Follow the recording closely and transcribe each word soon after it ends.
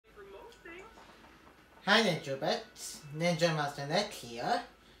Hi Ninja Bits, Ninja Master Nick here,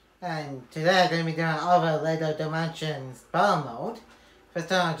 and today I'm going to be doing other Lego Dimensions battle mode. First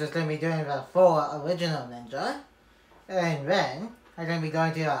time I'm just going to be doing the 4 original Ninja, and then I'm going to be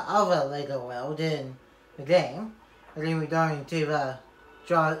going to the other Lego world in the game. I'm going to be going to the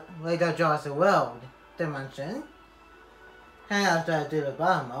Lego Jurassic World dimension, and after I do the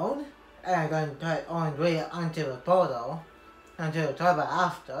battle mode, I'm going to put on Rhea onto the portal, onto the turbo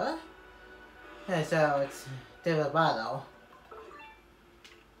after. And so it's do the battle.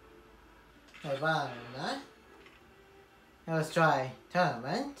 The battle now. Let's try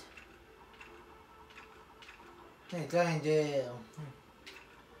tournament. We're going to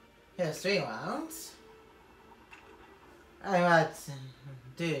do 3 rounds. And let's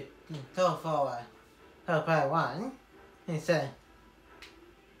do go for player 1. Instead,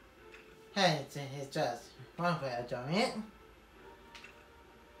 hey, it's just 1 player doing it.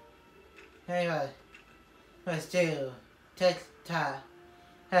 Anyway, let's do tick tock,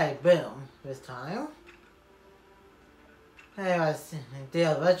 hey boom this time. Hey, let's do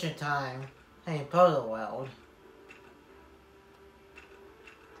adventure time in Polar World.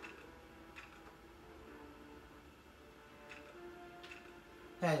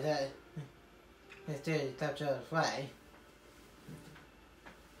 Hey, let's do capture the flag.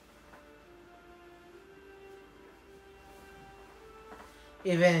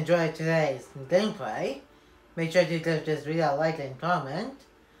 If you enjoyed today's gameplay, make sure to give this video a like and comment.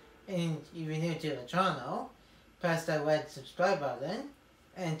 And if you're new to the channel, press the red subscribe button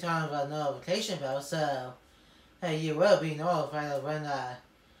and turn on the notification bell so you will be notified of when a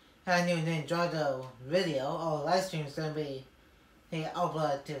new Ninjago video or live stream is going to be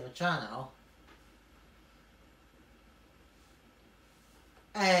uploaded to the channel.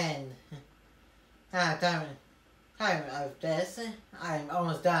 And time of this, I'm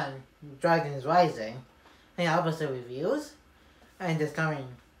almost done Dragon's Rising and opposite reviews, and this coming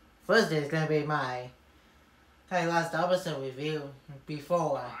Thursday is going to be my last episode review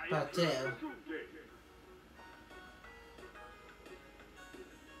before part 2.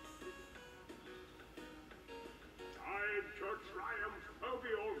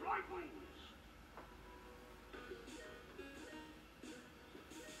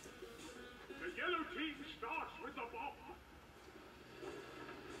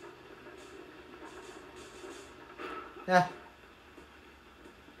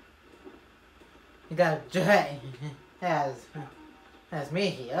 You got Jay has me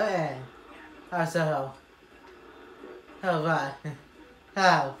here, and also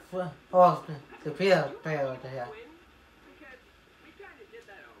have all the player here.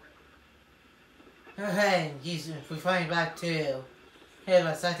 And we're flying back to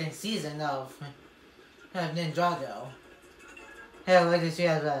the second season of Ninjago. Here, Legacy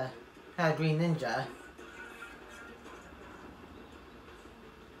has a Green Ninja.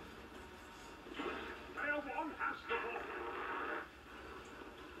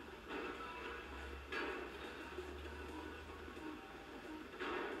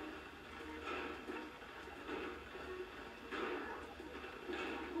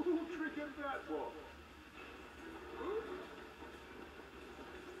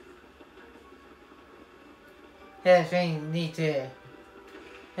 I think need to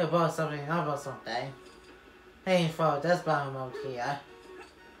about something about something. Aim for this battle mode here.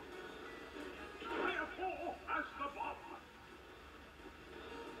 Player 4 has the bomb.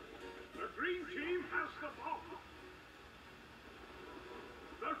 The green team has the bomb.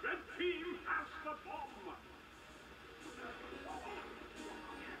 The red team has the bomb.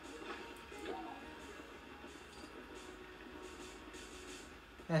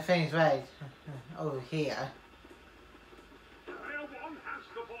 I think it's right over here. Player 1 has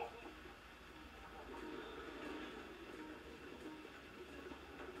the bomb.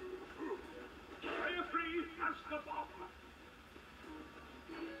 Player 3 has the bomb.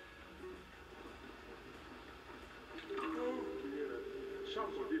 Oh dear,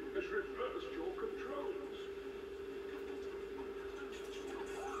 somebody has reversed your controls.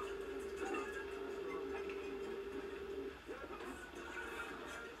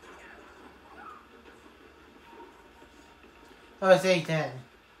 Oh, it's A10.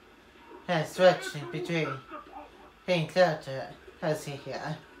 Has switched between playing character as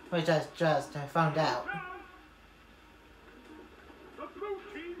here, which I just found out. The blue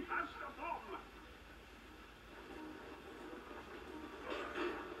team has the bomb.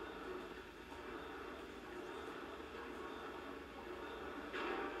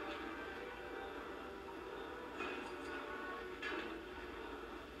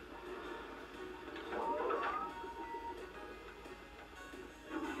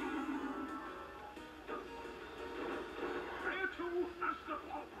 has the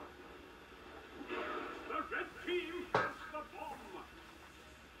bomb. The red team has the bomb.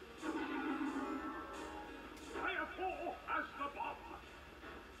 Player 4 has the bomb.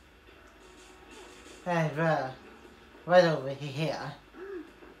 And right over here.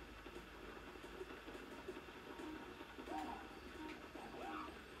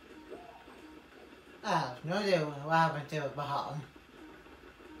 I have no idea what happened to the bomb.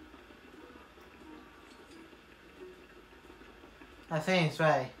 I think it's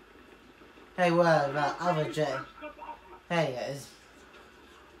right. Hey, where that other J? Has the bomb. There he is.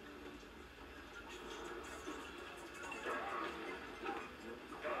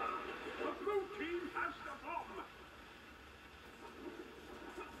 The blue team has the bomb.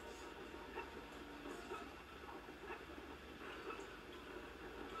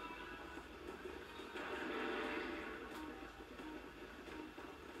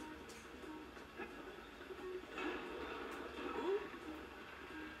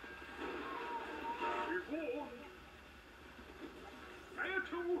 Be warned. Player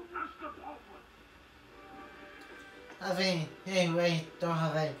 2 has the bomb. I think we don't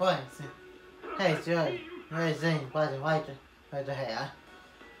have any points. Hey, Joe, where's Zing by the right over here?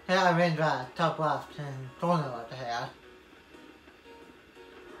 Here I'm in the top left and corner over here.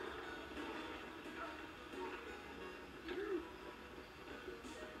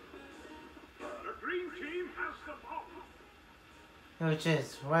 The green team has the bomb. Which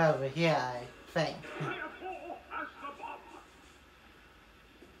is way over here, I think. Player 4 has the bomb.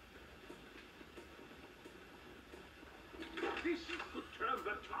 This could turn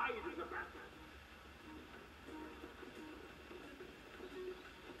the tide in the battle.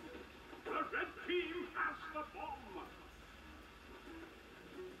 The red team has the bomb.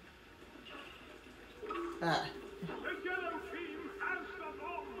 The yellow team has the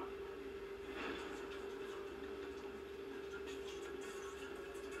bomb.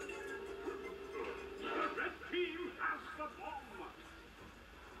 The red team has the bomb.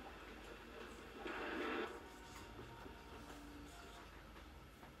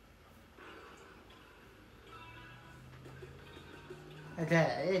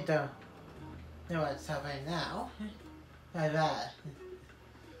 Okay, I don't know what's happening now. Like that.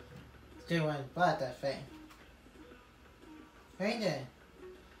 Doing bad, I think. Right there.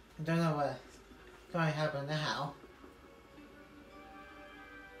 I don't know what's going to happen now.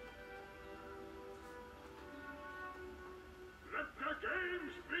 Let the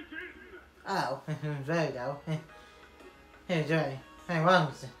games begin. Oh, there we go. Hey, Joey. Hey,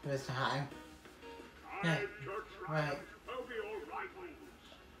 wrong this time. Time to Right. triumph over your rivals.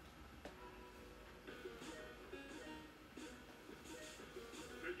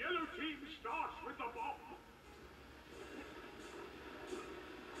 The yellow team starts with the bomb.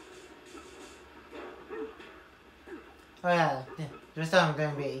 Oh yeah, this time I'm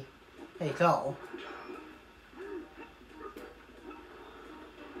going to be pretty cool.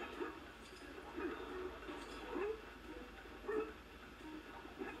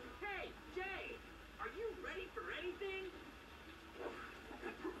 Hey, Jay! Are you ready for anything?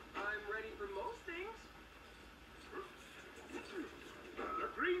 I'm ready for most things. The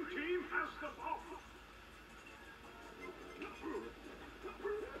green team has the bomb.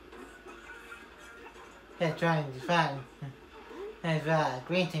 They're trying to find there's a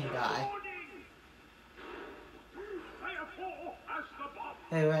green team guy. Warning! Player 4 has the bomb.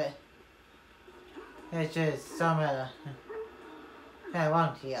 They were. It's just some around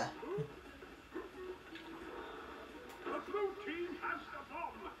here. The blue team has the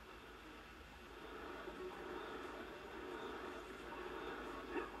bomb.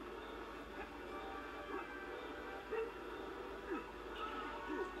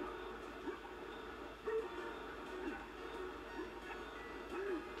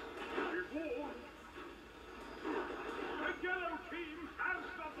 Be warned. The yellow team has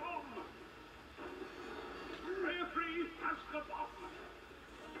the bomb. Player 3 has the bomb.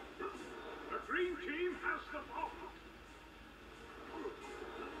 The green team has the bomb.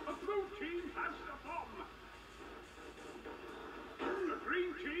 The blue team has the bomb. The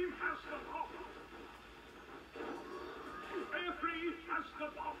green team has the bomb. Player 3 has the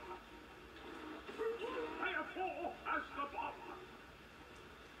bomb. Player 4 has the bomb.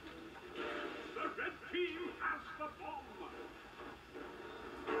 The red team has the bomb.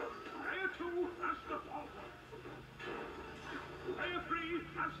 Player 2 has the bomb. Player 3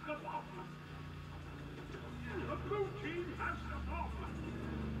 has the bomb. The blue team has the bomb.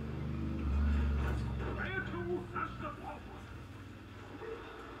 Player 2 has the bomb.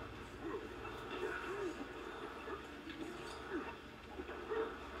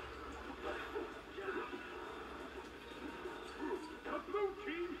 The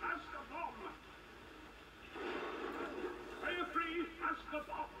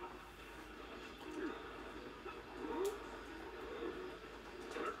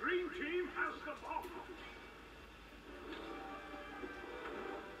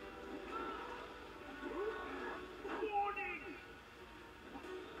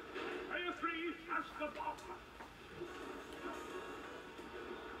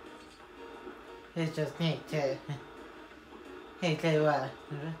It's just neat to where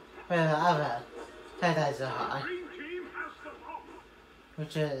the other playdays are, Green team has the ball.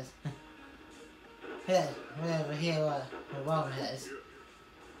 which is here, wherever here where the bomb is.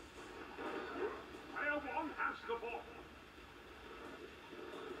 Player 1 has the ball.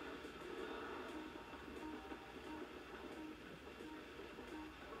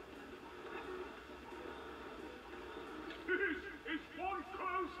 This is one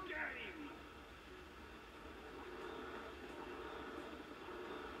close game.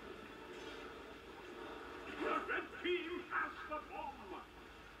 The red team has the bomb.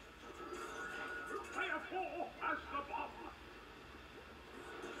 Player 4 has the bomb.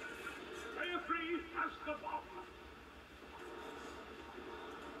 Player 3 has the bomb.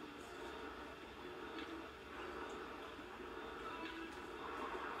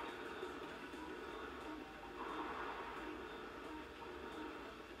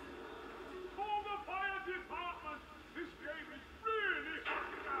 For the fire department, this game is really hot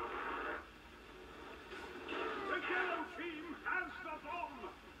now. The yellow team has the bomb.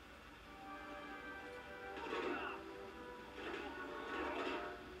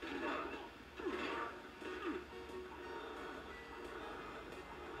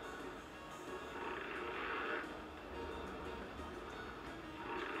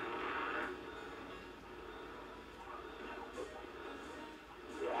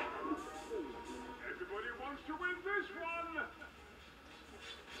 Everybody wants to win this one.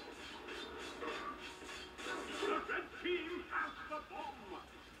 The red team has the bomb.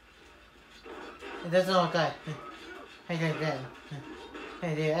 It doesn't look like I can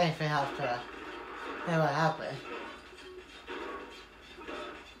do anything after what happened.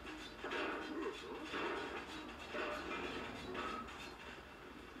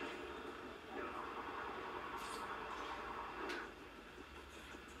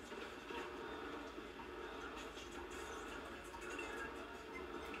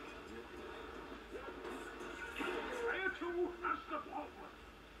 Player 2 has the bomb.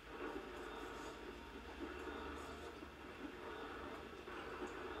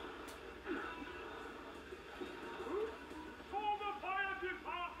 For the fire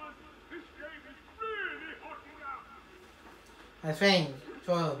department, this game is really hotting up. I think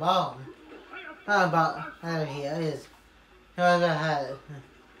for the bomb, Player 4 about over here is whoever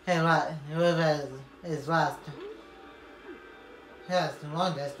is last has the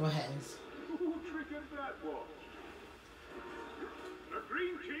longest wins. Who triggered that one? The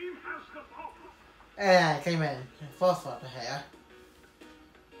green team has the bomb. And I came in fourth over here.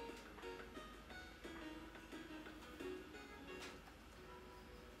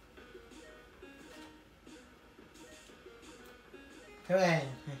 And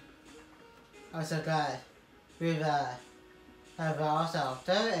also got with also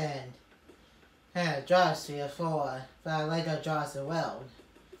after and Jurassic for the later Jurassic World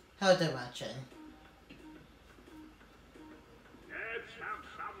Hell Dimension. Let's have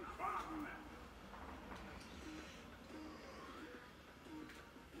some fun.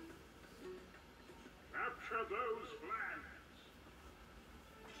 Capture those flags.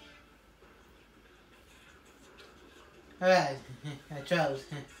 Alright, I chose.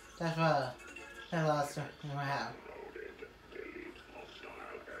 That's what I lost in my house.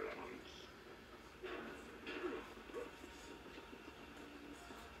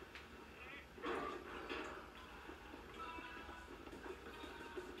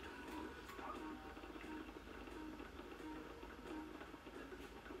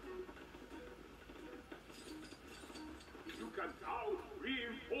 You can now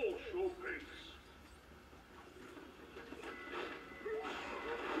reinforce your base.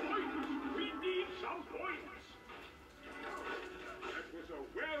 Points! We need some points! That was a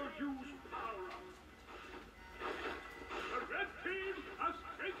well-used power-up. The red team has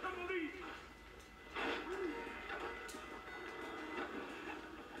taken the lead.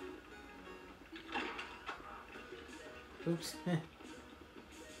 Oops.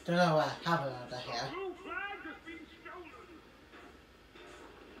 Don't know what happened over here. Blue flag has been stolen.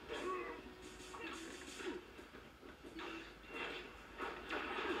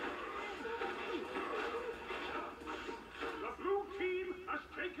 The blue team has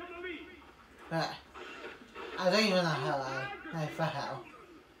taken the lead. But I don't even know how I fell.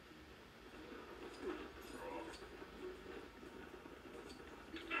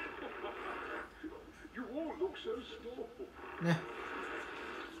 You all look so small. No.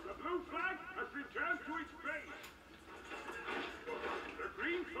 The blue flag has returned to its base. The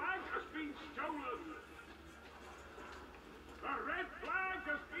green flag has been stolen. The red flag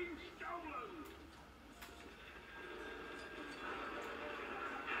has been stolen.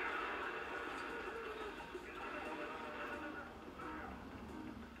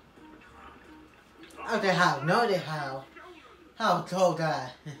 Okay, how? No, they how? How told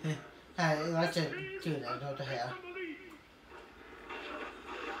that? Let's just do that. What the hell?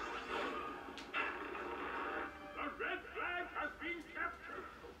 The red flag has been captured.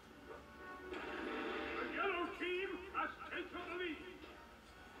 The yellow team has taken the lead.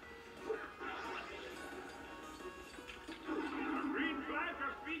 The green flag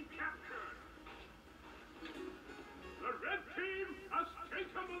has been captured. The red team has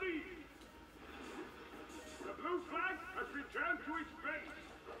taken the lead. The blue flag has returned to its base.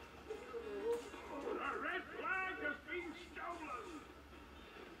 The red flag has been stolen.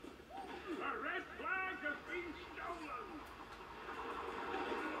 The red flag has been stolen.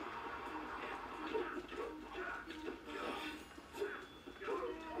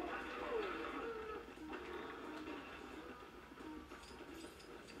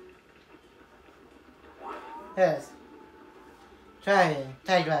 Yes. Try and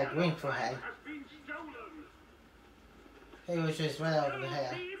take that green flag. Has been stolen. He was just right over the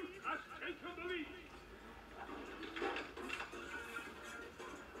hair. Team has taken the lead.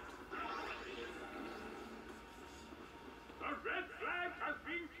 The red flag has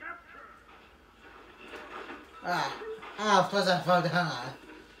been captured. Of course I found the hammer.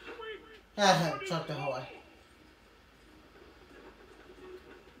 Shot the horse.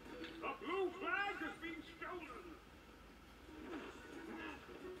 The blue flag has been stolen.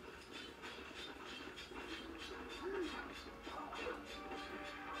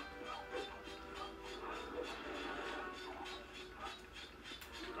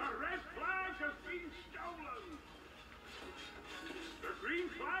 The red flag has been stolen. The green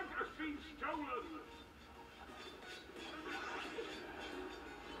flag has been stolen.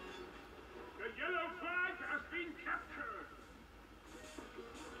 The yellow flag has been captured.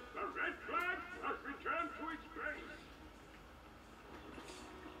 The red flag has returned to its base.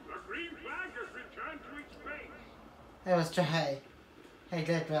 The green flag has returned to its base. It was try. Hey,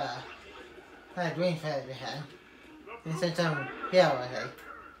 good, that green flag behind. The He blue said some flag has yellow been here. captured.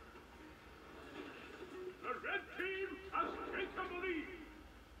 The red team has taken the lead.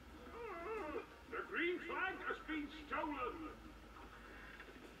 The green flag has been stolen.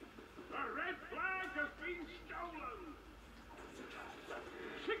 The red flag has been stolen.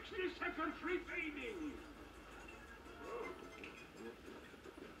 60 seconds remaining.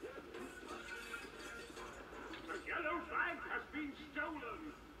 The yellow flag has been stolen.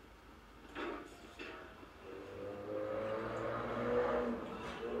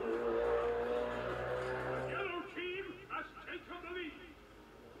 The yellow team has taken the lead.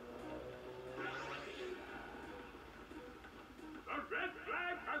 The red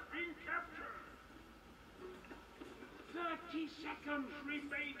flag has been captured. 30 seconds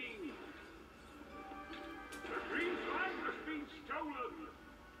remaining. The green flag has been stolen.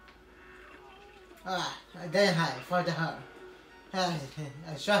 I didn't hide for the home. I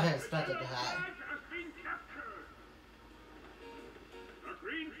should have expected to Yellow hide. flag has been captured. The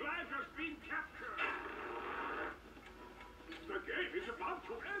green flag has been captured. The game is about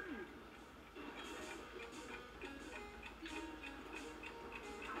to end.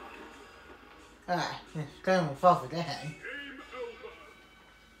 Going fall for that. Game over.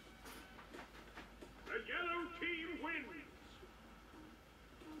 The yellow team wins.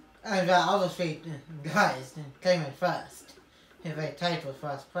 And all the three guys came in first. They tied for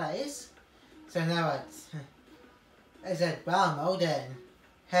first place. So now it's at bar mode and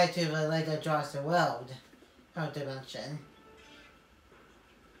head to the Lego Jurassic World dimension.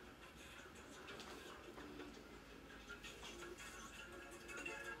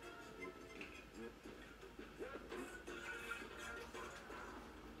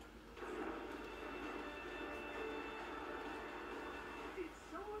 Did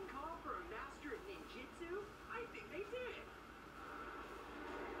someone call for a master of ninjutsu? I think they did.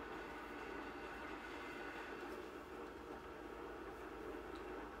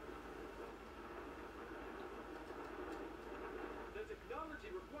 The technology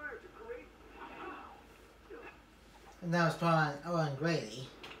required to create. And that was put on Owen Grady.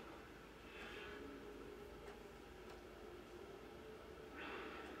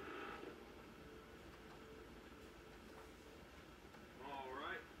 All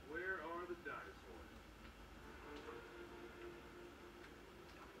right, where are the dinosaurs?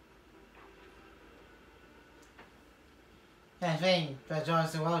 I think the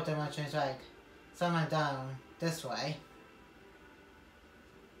Jurassic World dimension is like somewhere down this way.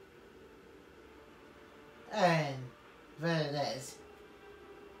 And there it is.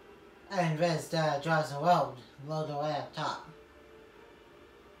 And there's the Jurassic World all the way up top.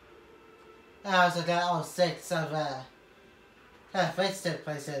 I also got all 6 of the fixed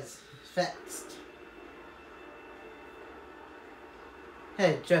places fixed.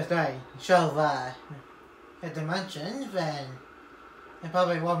 it just like show the dimensions, and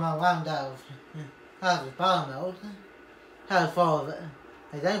probably one more round of how the power mode, how for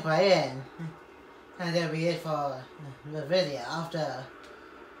the gameplay in, and that'll be it for the video after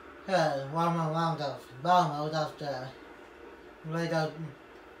one more round of power mode after later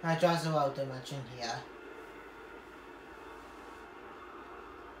Jurassic World dimension here.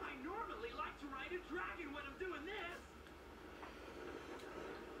 I normally like to ride a dragon when I'm doing this.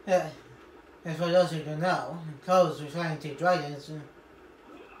 Yeah, and for those who don't know, Cole's referring to dragons,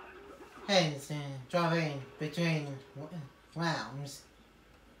 hence traveling between realms,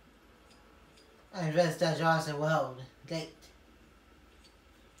 and visit the Jurassic World gate.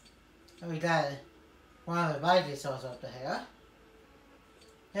 We got one of the dinosaurs up here.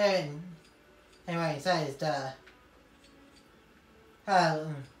 And anyway, it says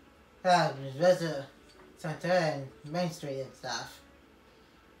how visit center and Main Street and stuff,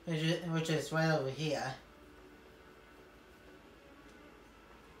 which is right over here.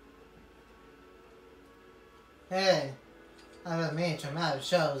 And our miniature map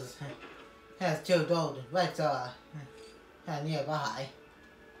shows has two gold reds are nearby.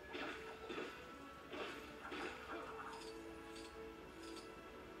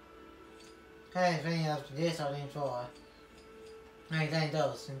 And bringing up to this holding for getting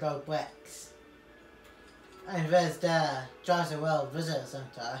those gold bricks. And there's the Jurassic World Visitor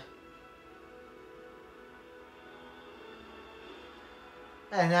Center.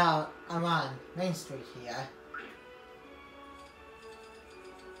 And now I'm on Main Street here.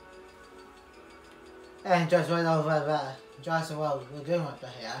 And just right over the Jurassic World Lagoon up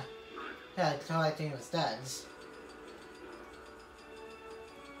here. Yeah, collecting the studs.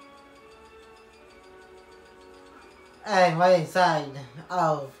 And right inside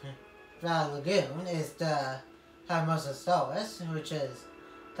of the lagoon is the Mosasaurus, which is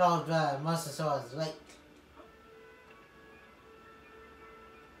called the Mosasaurus Lake.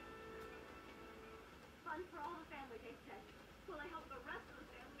 Fun for all the family, they said. Well, I hope the rest of the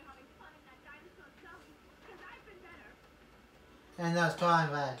family are having fun in that dinosaur zone, because I've been better. And that's drawing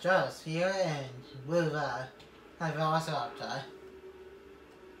Joe's here and blue Velociraptor.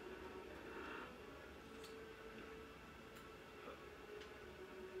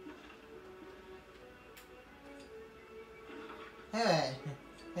 Hey,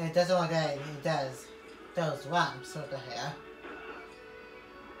 it doesn't look like it does those ramps over here.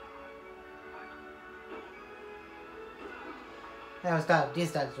 I will start these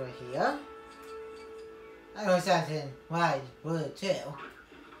studs right here. I was acting wide blue too.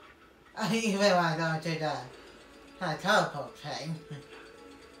 I even want to go to the teleport train.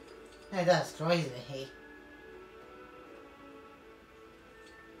 And that's crazy.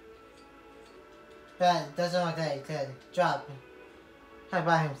 But it doesn't look like he can jump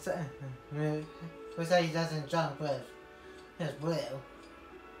by himself. Looks like he doesn't jump with his blue.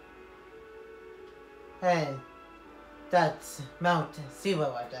 And that's Mount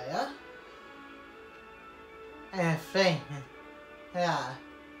Zero right there. And I think, yeah,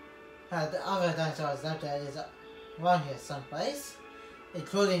 the other dinosaurs up there is around here someplace,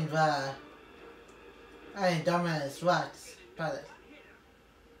 including the Indominus Rex product.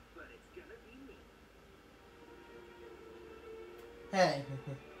 Hey,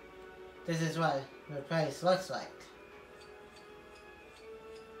 this is what the place looks like.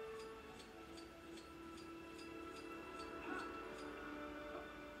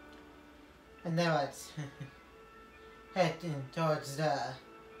 And now it's heading towards the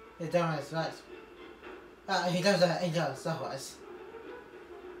Indominus Rex. He does the Ankylosaurus.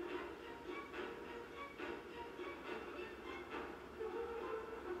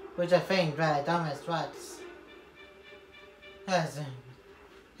 Which I think the Indominus Rex has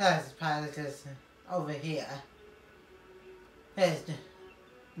pilots over here. Has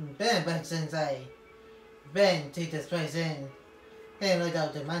been back since I been to this place in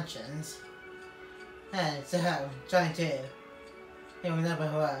little dimensions. And so I'm trying to remember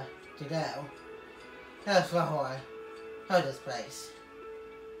where to go. That's for this place.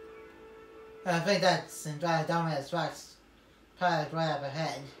 I think that's the Indominus Rex pilot right up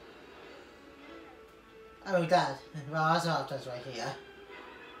ahead. Oh, Dad, Velociraptor's right here.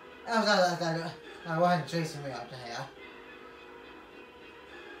 I wasn't chasing me up to here.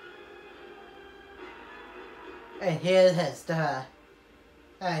 And here is the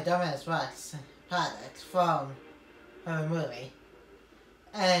Indominus Rex pilot from the movie.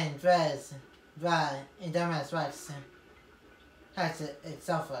 And there's the Indominus Rex has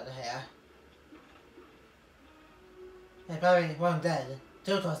itself right here. It probably won't dead.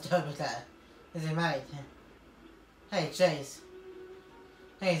 Too close to over there. Is it right? Hey, Chase.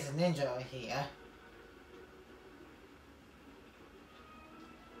 He's a ninja over here.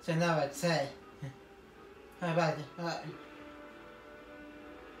 So now it's how about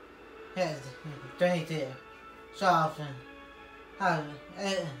yes, 22. Show off how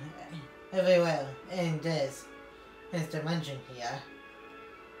everywhere in this dimension here.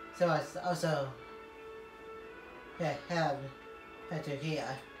 So it's also have to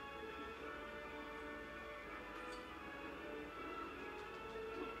here.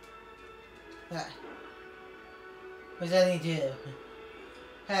 We just need to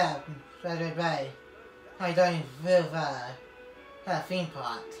have right I don't feel the theme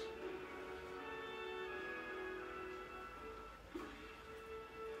part.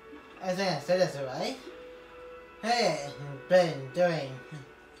 I think I said this right. Hey, been doing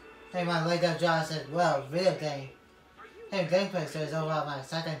my Lego Jurassic World video game. Hey, gameplay series over on my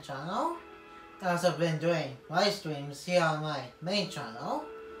second channel. I've also been doing live streams here on my main channel.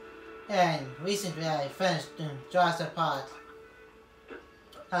 And recently I finished Jurassic Park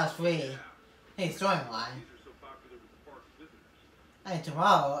 3 storyline. And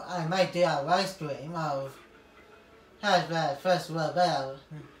tomorrow I might do a live stream of how the first little bit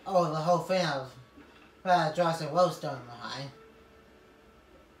of the whole thing of Jurassic World storyline.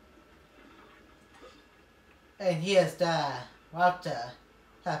 And here's the Raptor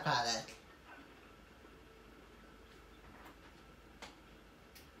pilot.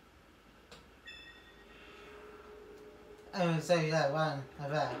 I'm going to show you that one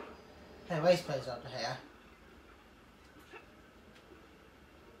of a race place over here.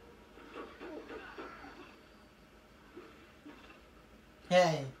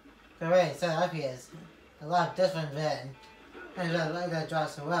 Hey, the way set up here is a lot different than the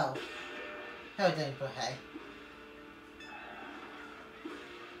Jurassic World. How are you doing, hey?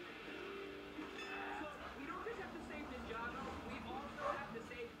 We don't just have to save Ninjago, we also have to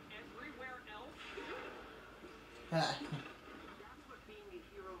save everywhere else. Yeah. That's what being a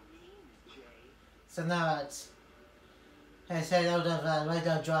hero means, Jay. So now it's head out of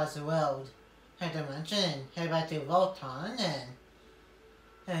Lego Jurassic World dimension, head back to Voltron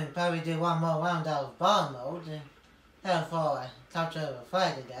and probably do one more round of ball mode and head for capture the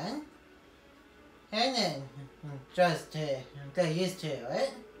flag again. And then just to get used to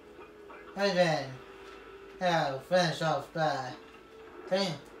it. And then finish off the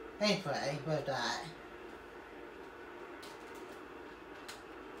gameplay with that.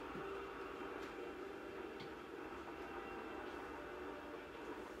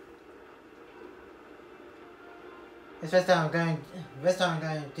 This time I'm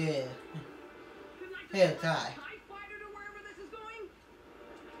going to do here try. TIE fighter to wherever this is going?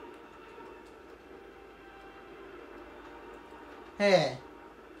 Here.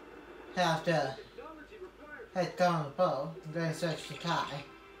 After Technology required. head down the bow, I'm going to search the tie.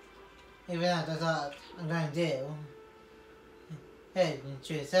 Even though that's what I'm going to do. Head and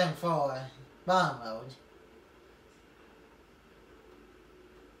choose 7-4 bomb mode.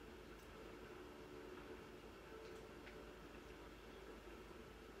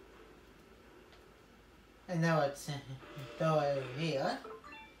 And now it's go over here.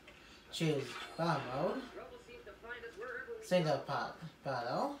 Choose bomb mode. Trouble seems to find us wherever we Single part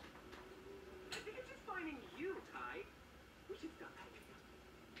battle. I think it's just finding you, Ty. We should stop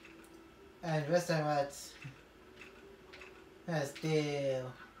that. And this time let's do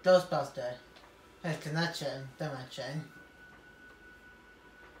Ghostbuster. Connection dimension.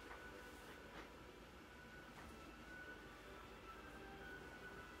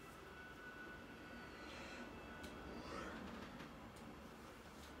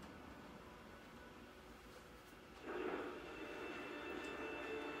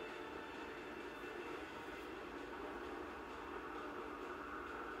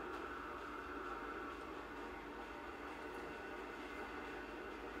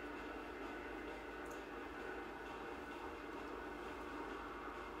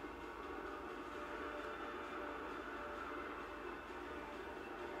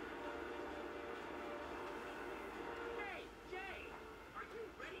 Hey, Jay! Are you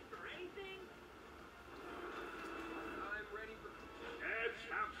ready for anything? I'm ready for... Let's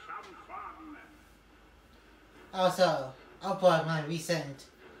have some fun. Also, upload my recent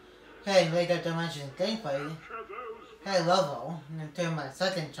Lego Dimensions gameplay Capture those. level to my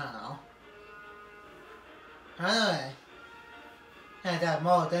second channel. Anyway, I got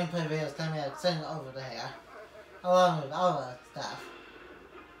more gameplay videos coming out soon over there, along with other stuff.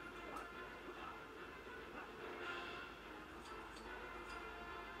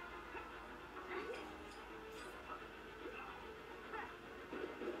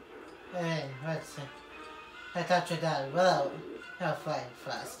 And let's see. I captured that road her flag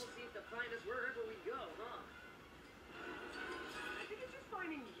first. Trouble seems to find us wherever we go, huh? I think it's just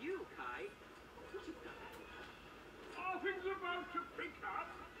finding you, Kai. We should stop that. Are things about to pick up?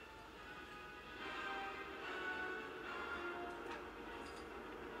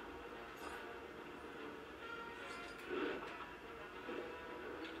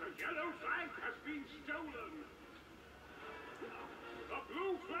 The yellow flag has been stolen. The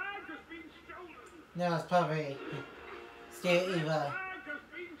blue flag has been stolen. No, it's probably still The red either flag has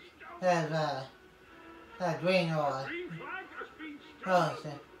been stolen. have green or Green flag has been oh,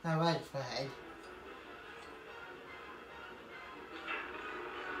 stolen. a red flag.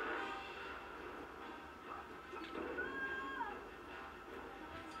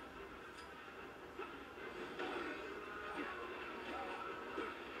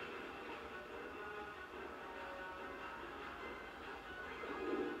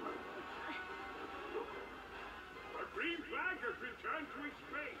 The green flag has returned to its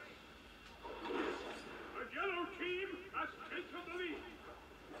base. The yellow team has taken the lead.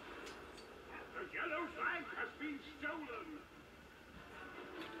 The yellow flag has been stolen.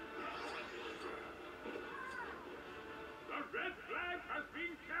 The red flag has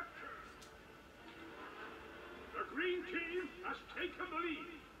been captured. The green team has taken the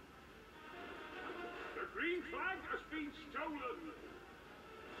lead. The green flag has been stolen.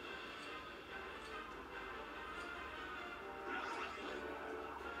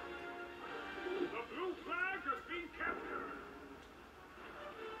 The blue flag has been captured.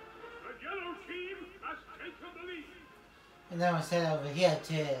 The yellow team has taken the lead. And then we'll set over here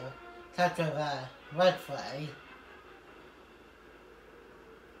to capture the red flag.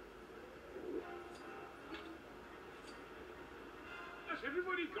 Has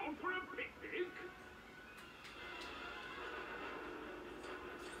everybody gone for a picnic?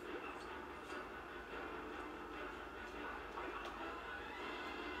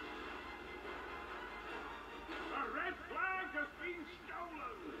 The red flag has been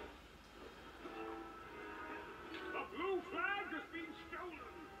stolen. The blue flag has been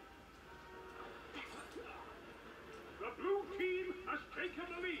stolen. The blue team has taken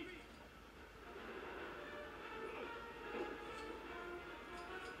the lead.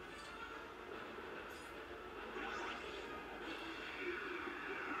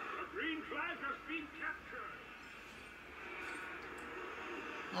 The green flag has been captured.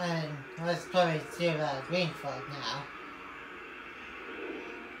 And let's probably see the green flag now.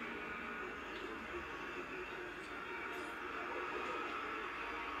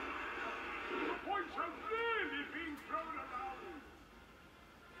 The points have really been thrown around.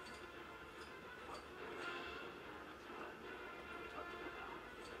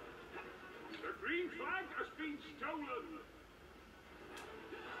 The green flag has been stolen.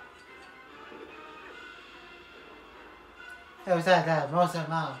 It was at the most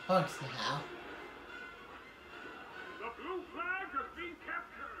amount of points now. The blue flag has been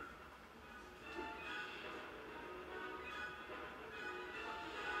captured.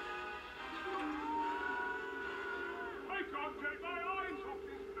 I can't take my eyes off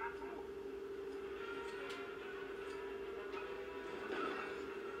this battle.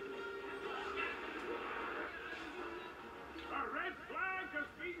 The red flag has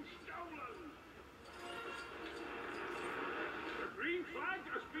been stolen. The green flag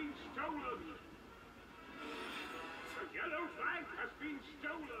has been stolen. The yellow flag has been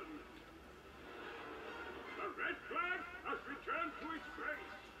stolen. The red flag has returned to its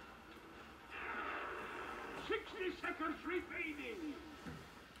place. 60 seconds remaining.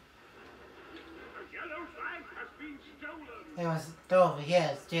 The yellow flag has been stolen. It was still over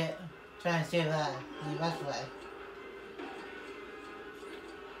here, still trying to see the red flag.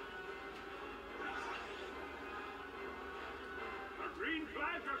 The green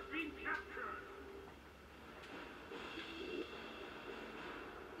flag has been captured.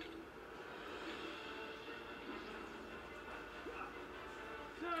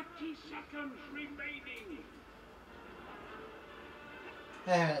 Seconds remaining.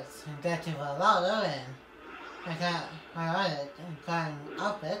 It's getting a lot of it. I can't run it and climb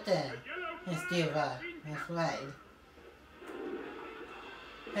up it and steal the flag.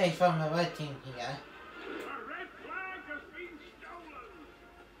 Hey, from the red team here. The red flag has been stolen.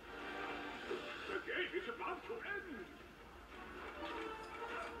 The game is about to end.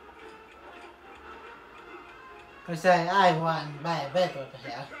 I say I won by a bit over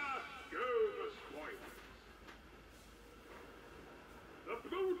here. Just go the spoilers. The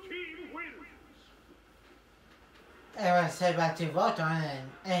blue team wins. Everyone say back to vote on and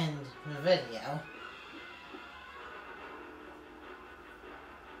end the video.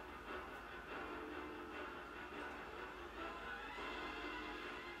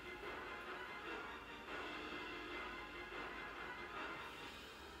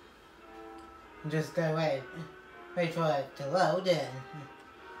 just go wait for it to load and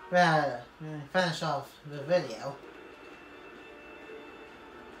finish off the video.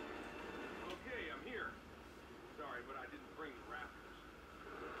 Okay, I'm here. Sorry, but I didn't bring the raptors.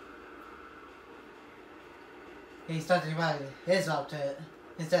 He's talking about his raptor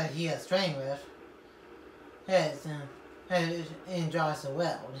instead he is training with. His in Jurassic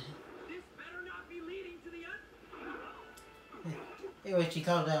World. This better not be leading to the Which he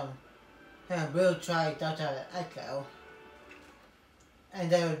called Blue Tri-Dr. Echo. And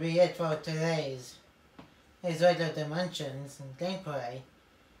that would be it for today's Radio Dimensions and gameplay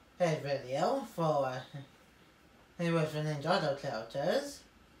video for with the Ninjago characters.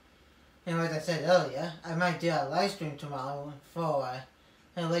 And like I said earlier, I might do a live stream tomorrow for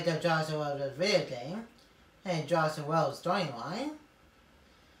a later Jurassic World video game and Jurassic World storyline.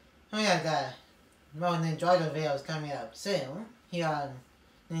 We have got more Ninjago videos coming up soon here on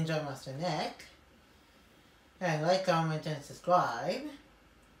Ninja Master Nick. And like, comment, and subscribe.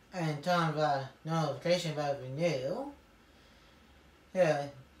 And turn on the notification bell if you're new. Yeah,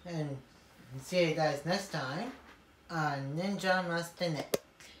 and see you guys next time on Ninja Master Nick.